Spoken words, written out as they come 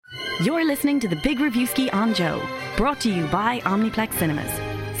You're listening to The Big Reviewski on Joe, brought to you by Omniplex Cinemas.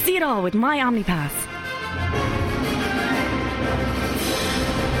 See it all with my OmniPass.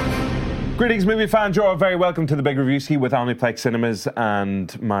 Greetings, movie fans. You're all very welcome to The Big Reviewski with Omniplex Cinemas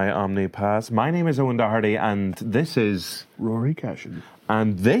and my OmniPass. My name is Owen Doherty, and this is Rory Cashin.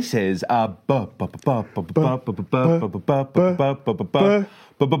 And this is a bonus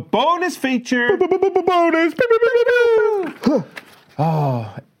feature. Bonus.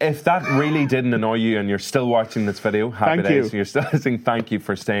 Oh, if that really didn't annoy you and you're still watching this video, happy days. You're still listening. Thank you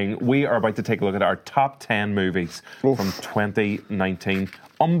for staying. We are about to take a look at our top 10 movies from 2019.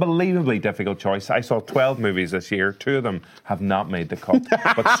 Unbelievably difficult choice. I saw 12 movies this year. 2 of them have not made the cut.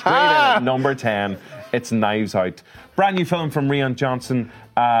 But straight in at number 10, it's Knives Out. Brand new film from Rian Johnson.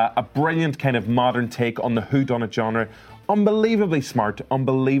 A brilliant kind of modern take on the whodunit genre. Unbelievably smart,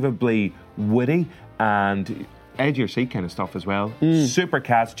 unbelievably witty, and edge your seat kind of stuff as well. Super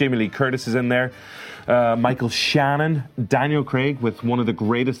cast. Jamie Lee Curtis is in there. Michael Shannon, Daniel Craig with one of the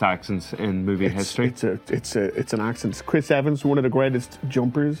greatest accents in movie history. It's an accent. Chris Evans, one of the greatest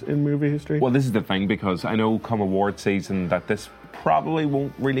jumpers in movie history. Well, this is the thing, because I know come award season that this probably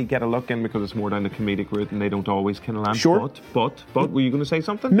won't really get a look in because it's more down the comedic route and they don't always kind of land. Sure. But were you going to say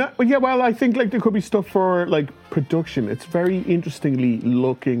something? No, yeah, well, I think like there could be stuff for like production. It's very interestingly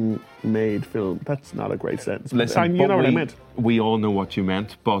looking made film. That's not a great sentence. Listen, you know what I meant. We all know what you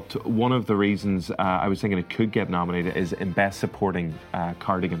meant, but one of the reasons I was thinking it could get nominated is in Best Supporting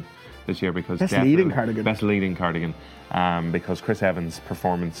Cardigan this year, because Best Leading Cardigan. Because Chris Evans'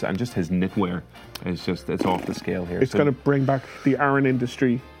 performance and just his knitwear is it's off the scale here. It's going to bring back the Aaron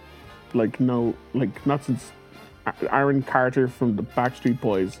industry, not since Aaron Carter from the Backstreet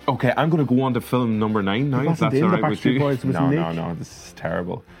Boys. Okay, I'm going to go on to film number 9 now. If that's all right with you. Boys, No, this is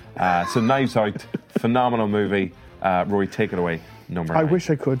terrible. So Knives Out, phenomenal movie. Rory, take it away. Number 9. I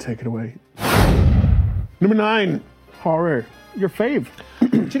wish I could take it away. Number 9, horror. Your fave.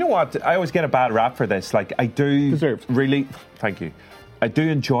 Do you know what? I always get a bad rap for this. Like, I do Deserved. Really, thank you. I do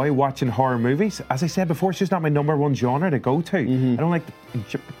enjoy watching horror movies. As I said before, it's just not my number one genre to go to. I don't like to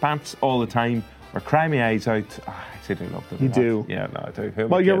shit my pants all the time or cry my eyes out. I actually do love them. You do? Yeah, no, I do.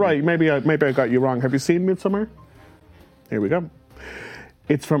 Well, you're right. Maybe I got you wrong. Have you seen Midsommar? Here we go.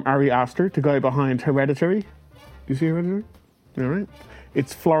 It's from Ari Aster, the guy behind Hereditary. Do you see Hereditary? All right.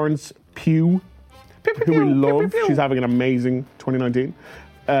 It's Florence Pugh, who we love. She's having an amazing 2019.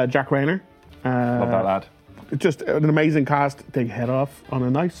 Jack Rayner. Love that lad. Just an amazing cast. They head off on a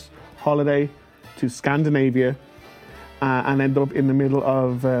nice holiday to Scandinavia and end up in the middle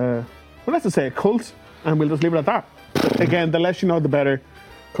of, let's just say a cult, and we'll just leave it at that. Again, the less you know, the better.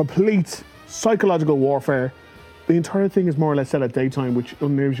 Complete psychological warfare. The entire thing is more or less set at daytime, which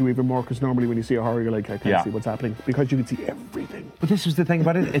unnerves you even more, because normally when you see a horror, you're like, I can't see what's happening, because you can see everything. But this was the thing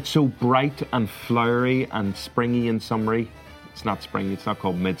about it. It's so bright and flowery and springy and summery. It's not springy. It's not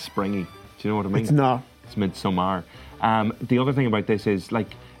called mid-springy. Do you know what I mean? It's not. It's midsummer. The other thing about this is,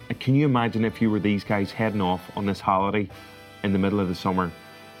 like, can you imagine if you were these guys heading off on this holiday in the middle of the summer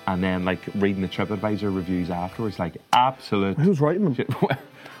and then, like, reading the TripAdvisor reviews afterwards? Like, absolute... Who's writing them?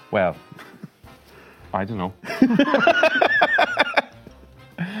 Well, I don't know.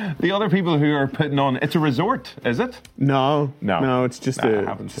 The other people who are putting on... It's a resort, is it? No, it's just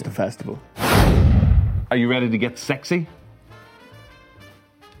a festival. Are you ready to get sexy?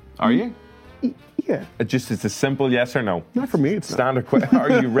 Are you? Yeah. It's a simple yes or no. Not for me, it's standard question.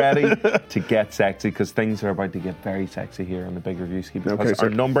 Are you ready to get sexy? Because things are about to get very sexy here on the Big Reviewski. Because our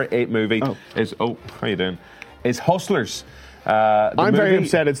number 8 movie is... Oh, how you doing? Is Hustlers. I'm very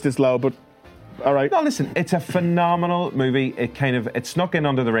upset it's this low, but... All right. No, listen, it's a phenomenal movie. It snuck in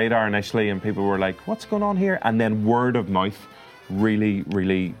under the radar initially, and people were like, what's going on here? And then word of mouth really,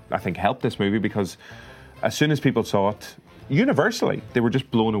 really, I think, helped this movie, because as soon as people saw it, universally, they were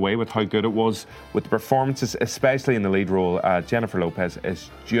just blown away with how good it was, with the performances, especially in the lead role. Jennifer Lopez is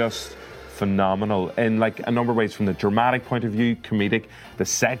just phenomenal in like a number of ways, from the dramatic point of view, comedic, the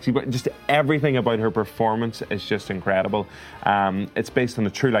sexy, but just everything about her performance is just incredible. It's based on a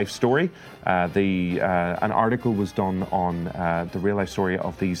true life story. An article was done on the real life story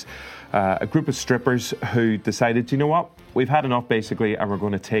of a group of strippers who decided, you know what, we've had enough basically, and we're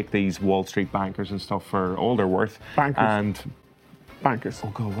going to take these Wall Street bankers and stuff for all they're worth. Bankers.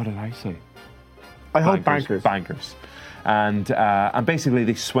 Oh God, what did I say? I hope bankers. Bankers. And basically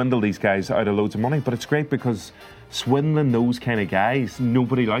they swindle these guys out of loads of money. But it's great because swindling those kind of guys,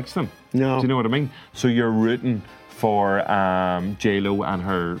 nobody likes them. No. Do you know what I mean? So you're rooting for J-Lo and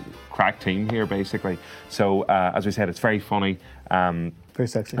her crack team here, basically. So as we said, it's very funny. Very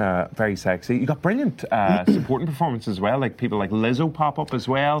sexy. Very sexy. You got brilliant supporting performances as well. Like people like Lizzo pop up as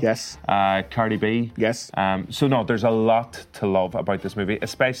well. Yes. Cardi B. Yes. So no, there's a lot to love about this movie.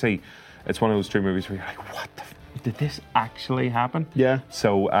 Especially, it's one of those true movies where you're like, what the did this actually happen? Yeah.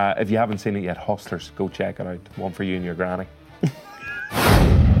 So if you haven't seen it yet, Hustlers, go check it out. One for you and your granny.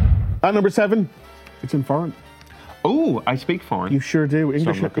 At number 7, it's in foreign. Oh, I speak foreign. You sure do.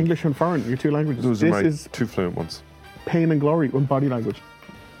 English, looking. English and foreign, your two languages. Those this are my is two fluent ones. Pain and Glory, one body language.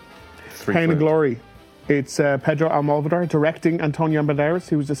 Three Pain fluent. and Glory. It's Pedro Almodovar directing Antonio Banderas,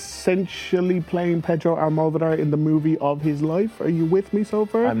 who's essentially playing Pedro Almodovar in the movie of his life. Are you with me so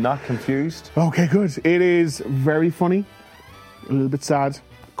far? I'm not confused. Okay, good. It is very funny, a little bit sad,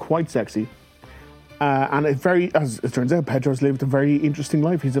 quite sexy. And as it turns out, Pedro's lived a very interesting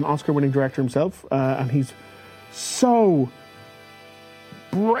life. He's an Oscar-winning director himself, and he's so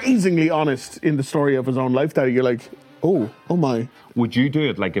brazenly honest in the story of his own life that you're like, oh my. Would you do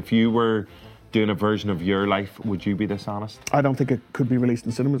it? Like if you were doing a version of your life, would you be this honest? I don't think it could be released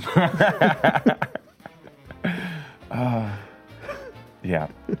in cinemas. Yeah,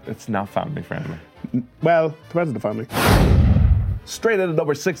 it's not family friendly. Well, depends on the family. Straight into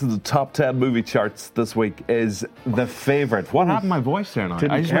number 6 of the top 10 movie charts this week is The Favourite. What happened to my voice there now?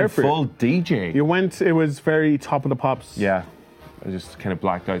 Didn't I just care went for it. full DJ. It was very top of the pops. Yeah, I just kind of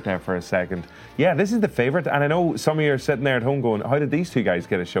blacked out there for a second. Yeah, this is The Favourite, and I know some of you are sitting there at home going, how did these two guys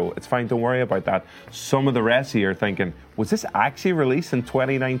get a show? It's fine, don't worry about that. Some of the rest of you are thinking, was this actually released in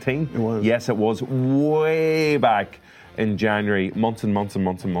 2019? It was. Yes, it was way back in January, months and months and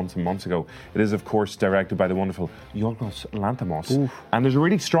months and months and months ago. It is, of course, directed by the wonderful Yorgos Lanthimos. And there's a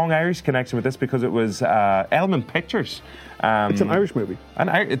really strong Irish connection with this because it was Element Pictures. It's an Irish movie.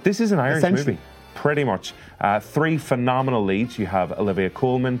 This is an Irish Essentially. movie, pretty much. 3 phenomenal leads. You have Olivia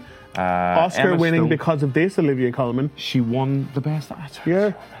Colman. Oscar Emma winning Stone. because of this, Olivia Colman. She won the Best Actress. Yeah.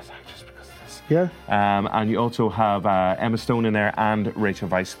 Best Actress because of this. Yeah. And you also have Emma Stone in there and Rachel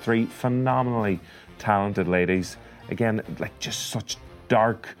Weisz. 3 phenomenally talented ladies. Again, like just such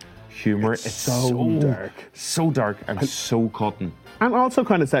dark humour. It's so dark. So dark and so cutting. And also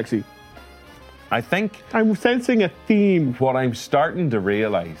kind of sexy. I think I'm sensing a theme. what I'm starting to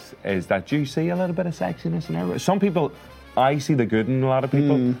realise is that you see a little bit of sexiness in everybody. Some people, I see the good in a lot of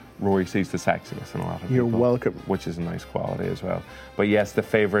people. Rory sees the sexiness in a lot of You're people. welcome. Which is a nice quality as well. But yes, The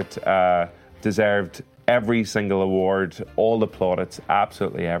Favourite deserved every single award, all the plaudits,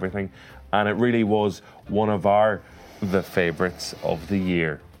 absolutely everything. And it really was one of the favourites of the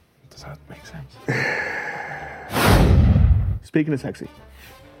year. Does that make sense? Speaking of sexy,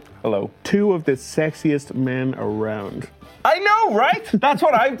 Hello. 2 of the sexiest men around. I know, right? That's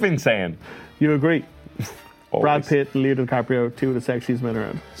what I've been saying. You agree? Brad Always. Pitt and Leonardo DiCaprio, 2 of the sexiest men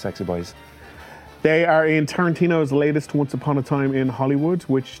around. Sexy boys. They are in Tarantino's latest Once Upon a Time in Hollywood,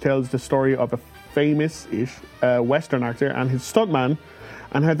 which tells the story of a famous-ish Western actor and his stuntman,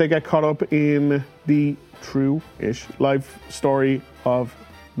 and how they get caught up in the true-ish life story of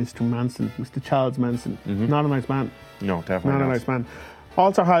Mr. Manson, Mr. Charles Manson. Not a nice man. No, definitely Not a nice man.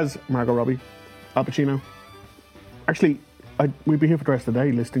 Also has Margot Robbie, Al Pacino. Actually, we'd be here for the rest of the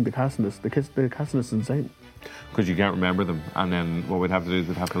day listing the cast in this. The cast in this is insane. Because you can't remember them. And then what we'd have to do is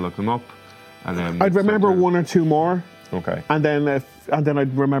we'd have to look them up. And then I'd remember 1 or 2 more, Okay. and then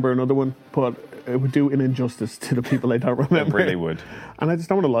I'd remember another one, but it would do an injustice to the people I don't remember. It really would. And I just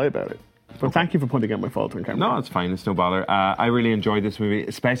don't want to lie about it. But thank you for pointing out my fault on camera. No, it's fine. It's no bother. I really enjoyed this movie,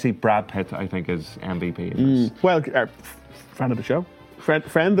 especially Brad Pitt, I think, is MVP in this. Well, friend of the show.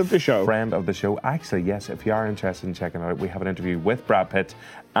 Friend of the show. Friend of the show. Actually, yes, if you are interested in checking it out, we have an interview with Brad Pitt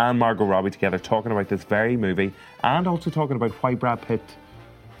and Margot Robbie together talking about this very movie and also talking about why Brad Pitt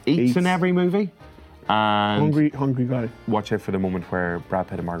eats in every movie. And Hungry guy. watch out for the moment where Brad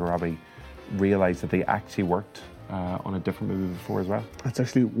Pitt and Margot Robbie realise that they actually worked on a different movie before as well. That's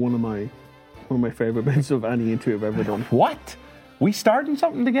actually one of my favourite bits of any interview I've ever done. What? We started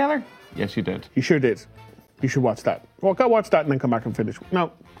something together? Yes, you did. You sure did. You should watch that. Well, go watch that and then come back and finish.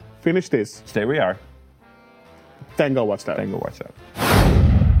 No, finish this, Stay where you are. then go watch that. Then go watch that.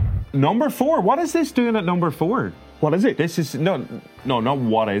 Number 4. What is this doing at number 4? What is it? This is no, not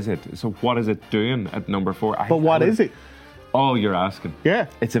what is it. So what is it doing at number 4? But what is it? Oh, you're asking. Yeah.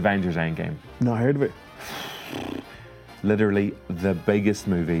 It's Avengers Endgame. Not heard of it. Literally the biggest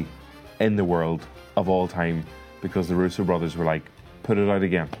movie in the world of all time because the Russo brothers were like, put it out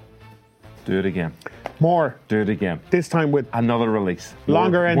again. Do it again. More. Do it again. This time with Another release.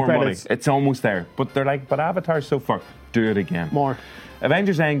 Longer end more credits. Money. It's almost there. But they're like, but Avatar's so far. Do it again. more.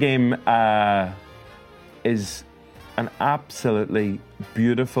 Avengers Endgame is an absolutely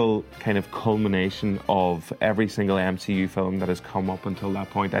beautiful kind of culmination of every single MCU film that has come up until that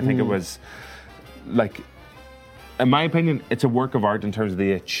point. I think it was, like, in my opinion, it's a work of art in terms of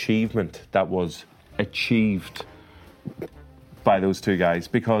the achievement that was achieved by those two guys,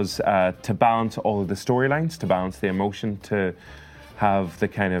 because to balance all of the storylines, to balance the emotion, to have the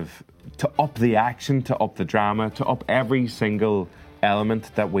kind of, to up the action, to up the drama, to up every single element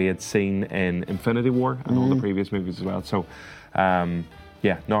that we had seen in Infinity War and all the previous movies as well. So,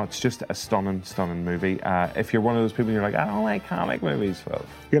 yeah, no, it's just a stunning, stunning movie. If you're one of those people and you're like, I don't like comic movies, well,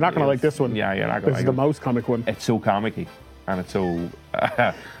 You're not going to like this one. Yeah, you're not going to like This is the most comic one. It's so comic-y, and it's so,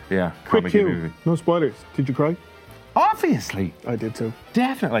 yeah, Quick comic-y cue. movie. No spoilers. Did you cry? Obviously, I did too.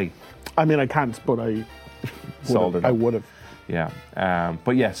 definitely. I mean, I can't, but I Sold it I up. would have. Yeah,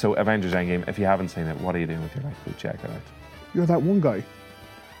 but yeah, so Avengers Endgame, if you haven't seen it, what are you doing with your life? Go check it out. You're that one guy.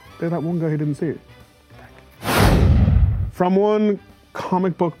 They're that one guy who didn't see it. From one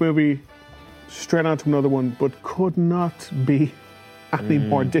comic book movie straight on to another one, but could not be any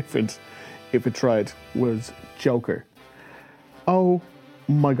more different if it tried, was Joker. Oh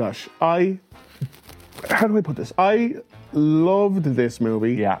my gosh. How do I put this? I loved this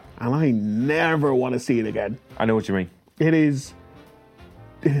movie. Yeah. And I never want to see it again. I know what you mean. It is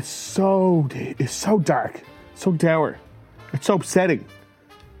so dark, so dour. It's so upsetting.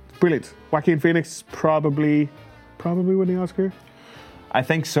 It's brilliant. Joaquin Phoenix probably win the Oscar. I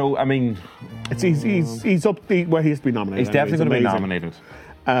think so. I mean, He's up the, well, he has to be nominated. he's definitely going to be amazing.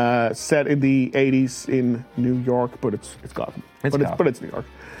 nominated. Set in the 80s in New York, but it's Gotham. Gotham. But it's New York.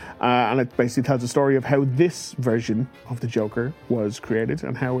 And it basically tells the story of how this version of the Joker was created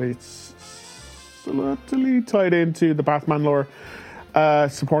and how it's slightly tied into the Batman lore.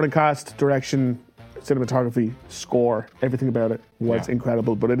 Supporting cast, direction, cinematography, score, everything about it was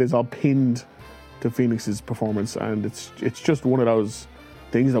incredible. But it is all pinned to Phoenix's performance, and it's just one of those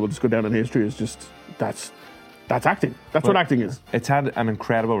things that will just go down in history. Is just that's acting. That's what acting is. It's had an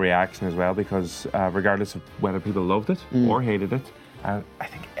incredible reaction as well, because regardless of whether people loved it or hated it, I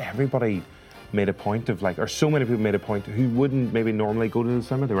think everybody made a point of, like, or so many people made a point who wouldn't maybe normally go to the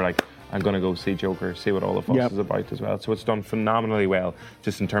cinema. They were like, I'm going to go see Joker, see what all the fuss is about as well. So it's done phenomenally well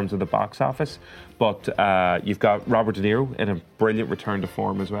just in terms of the box office. But you've got Robert De Niro in a brilliant return to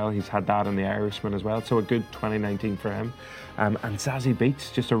form as well. He's had that in The Irishman as well. So a good 2019 for him. And Zazie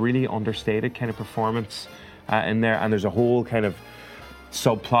Beetz, just a really understated kind of performance in there. And there's a whole kind of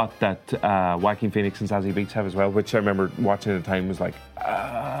subplot that Joaquin Phoenix and Zazie Beetz have as well, which I remember watching at the time was like,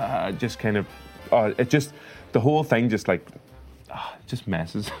 just kind of, it just, the whole thing just like, it just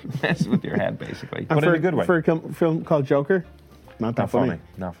messes with your head basically, but in a good way. For a film called Joker, not that funny.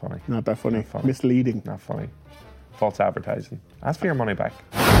 Not funny. Not that funny. Not funny. Misleading. Not funny. False advertising. Ask for your money back.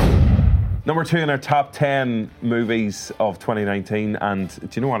 Number 2 in our top 10 movies of 2019, and do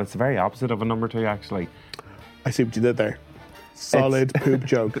you know what? It's the very opposite of a number 2 actually. I see what you did there. Solid poop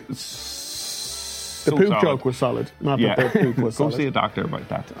joke. The So poop solid. joke was solid. Not that the poop was Go solid. see a doctor about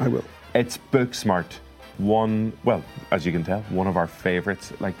that. I will. It's Booksmart. Well, as you can tell, one of our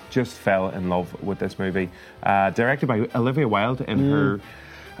favourites. Like, just fell in love with this movie. Directed by Olivia Wilde in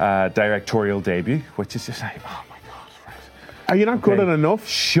her directorial debut, which is just like, oh my God, right. Are you not good at enough?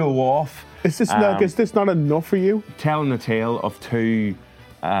 Show off. Is this not enough for you? Telling the tale of two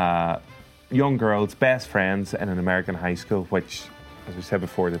young girls, best friends in an American high school, which, as we said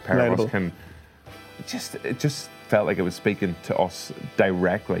before, the pair of us can... It just felt like it was speaking to us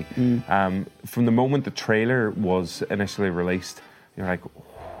directly. From the moment the trailer was initially released, you're like,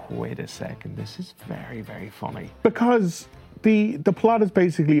 wait a second, this is very, very funny. Because the plot is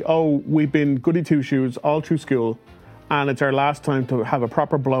basically, we've been goody two-shoes all through school, and it's our last time to have a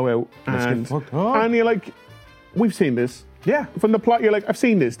proper blowout. Let's get fucked up. And you're like, we've seen this. Yeah. From the plot, you're like, I've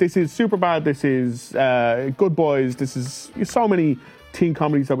seen this. This is Superbad. This is Good Boys. This is so many teen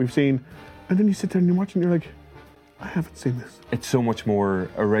comedies that we've seen. And then you sit there and you're watching, and you're like, I haven't seen this. It's so much more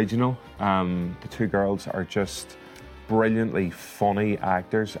original. The two girls are just brilliantly funny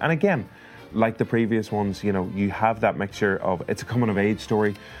actors. And again, like the previous ones, you know, you have that mixture of, it's a coming of age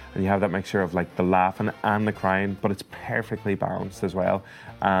story, and you have that mixture of like the laughing and the crying, but it's perfectly balanced as well.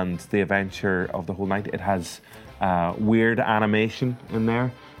 And the adventure of the whole night, it has weird animation in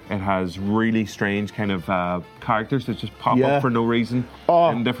there. It has really strange kind of characters that just pop up for no reason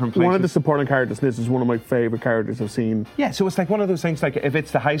in different places. One of the supporting characters, this is one of my favourite characters I've seen. Yeah, so it's like one of those things, like if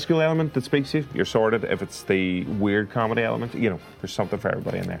it's the high school element that speaks to you, you're sorted. If it's the weird comedy element, you know, there's something for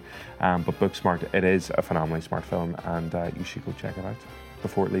everybody in there. But Booksmart, it is a phenomenally smart film, and you should go check it out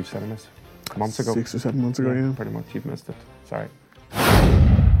before it leaves cinemas. Months ago. 6 or 7 months ago, yeah. Pretty much, you've missed it. Sorry.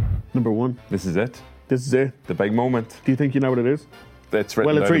 Number 1. This is it. This is it. The big moment. Do you think you know what it is? It's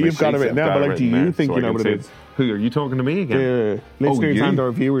written. Well, it's down on my you've got it sheets. written I've down, got but it like, do written you there, think so you I know can what see it is? Who are you talking to me again? The listeners you? and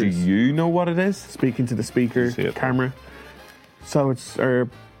our viewers. Do you know what it is? Speaking to the speaker, See it. camera. So it's our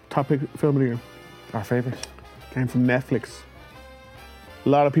topic film of the year. Our favourite. Came from Netflix. A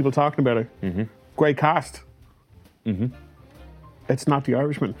lot of people talking about it. Mm-hmm. Great cast. Mm-hmm. It's not The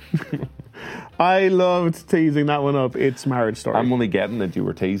Irishman. I loved teasing that one up. It's Marriage Story. I'm only getting that you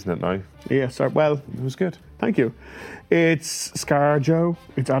were teasing it now. Yeah, sorry. Well, It was good. thank you. It's ScarJo.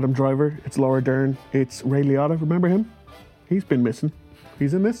 It's Adam Driver. It's Laura Dern. It's Ray Liotta. Remember him? He's been missing.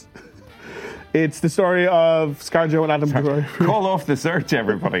 He's in this. It's the story of ScarJo and Adam Driver. Call off the search,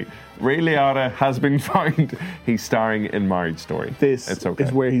 everybody. Ray Liotta has been found. He's starring in Marriage Story. This it's okay.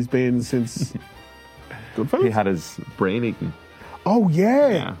 is where he's been since Goodfellas. He had his brain eaten. Oh,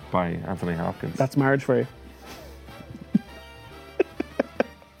 yeah. By Anthony Hopkins. That's Marriage for you.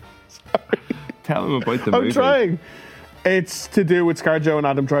 Tell him about the I'm movie. trying. It's to do with ScarJo and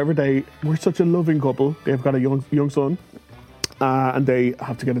Adam Driver. They were such a loving couple. They've got a young son. And they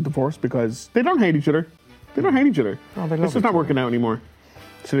have to get a divorce because they don't hate each other. They don't hate each other. Oh, they love It's just each not other. working out anymore.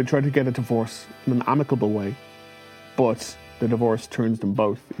 So they try to get a divorce in an amicable way. But the divorce turns them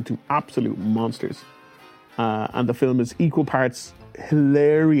both into absolute monsters. And the film is equal parts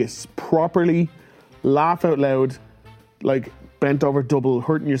hilarious, properly laugh out loud, like bent over double,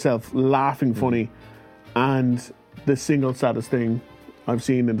 hurting yourself, laughing funny. And the single saddest thing I've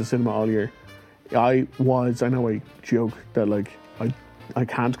seen in the cinema all year. I know I joke that like I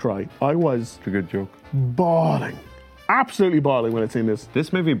can't cry. I was It's a good joke. bawling, absolutely bawling when I'd seen this.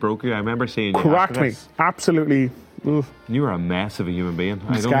 This movie broke you. I remember seeing you Cracked after me, this. absolutely. Ugh. You were a mess of a human being.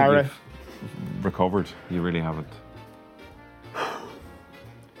 I don't Mascara. think you've recovered. You really haven't.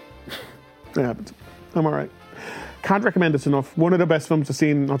 Yeah, but I'm all right. Can't recommend this enough. One of the best films I've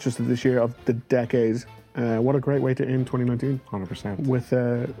seen, not just of this year, of the decade. What a great way to end 2019 100%. with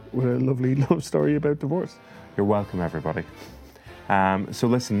a lovely love story about divorce. You're welcome, everybody. So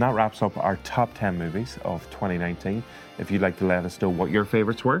listen, that wraps up our top 10 movies of 2019. If you'd like to let us know what your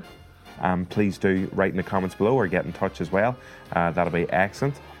favourites were, please do write in the comments below or get in touch as well. That'll be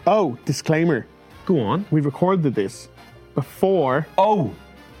excellent. Oh, disclaimer. Go on. We recorded this before Oh,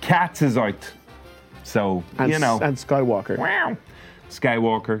 Cats is out. So, and, you know. and Skywalker. Wow.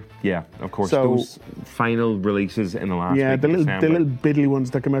 Skywalker, yeah, of course. So- those final releases in the last Yeah, week the of little December. biddly ones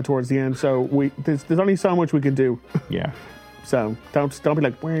that come out towards the end. So there's only so much we can do. Yeah. So don't be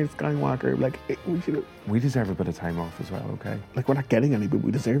like, where's Skywalker? Like we should, We deserve a bit of time off as well, okay? like we're not getting any, but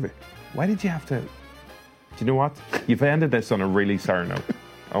we deserve it. Why did you have to... Do you know what? You've ended this on a really sour note,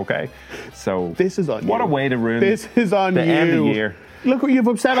 okay? So... This is on What you. a way to ruin This is on the you. end of the year. Look what you've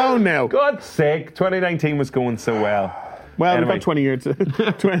upset on now. God's sake, 2019 was going so well. Well, Anyway. we've got 20 years,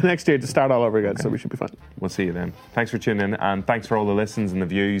 20 next year to start all over again, so we should be fine. We'll see you then. Thanks for tuning in, and thanks for all the listens and the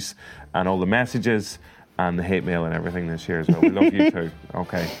views and all the messages and the hate mail and everything this year as well. We love you too.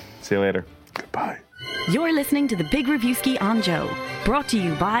 Okay, see you later. Goodbye. You're listening to The Big Reviewski on Joe, brought to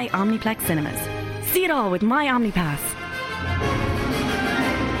you by Omniplex Cinemas. See it all with my OmniPass.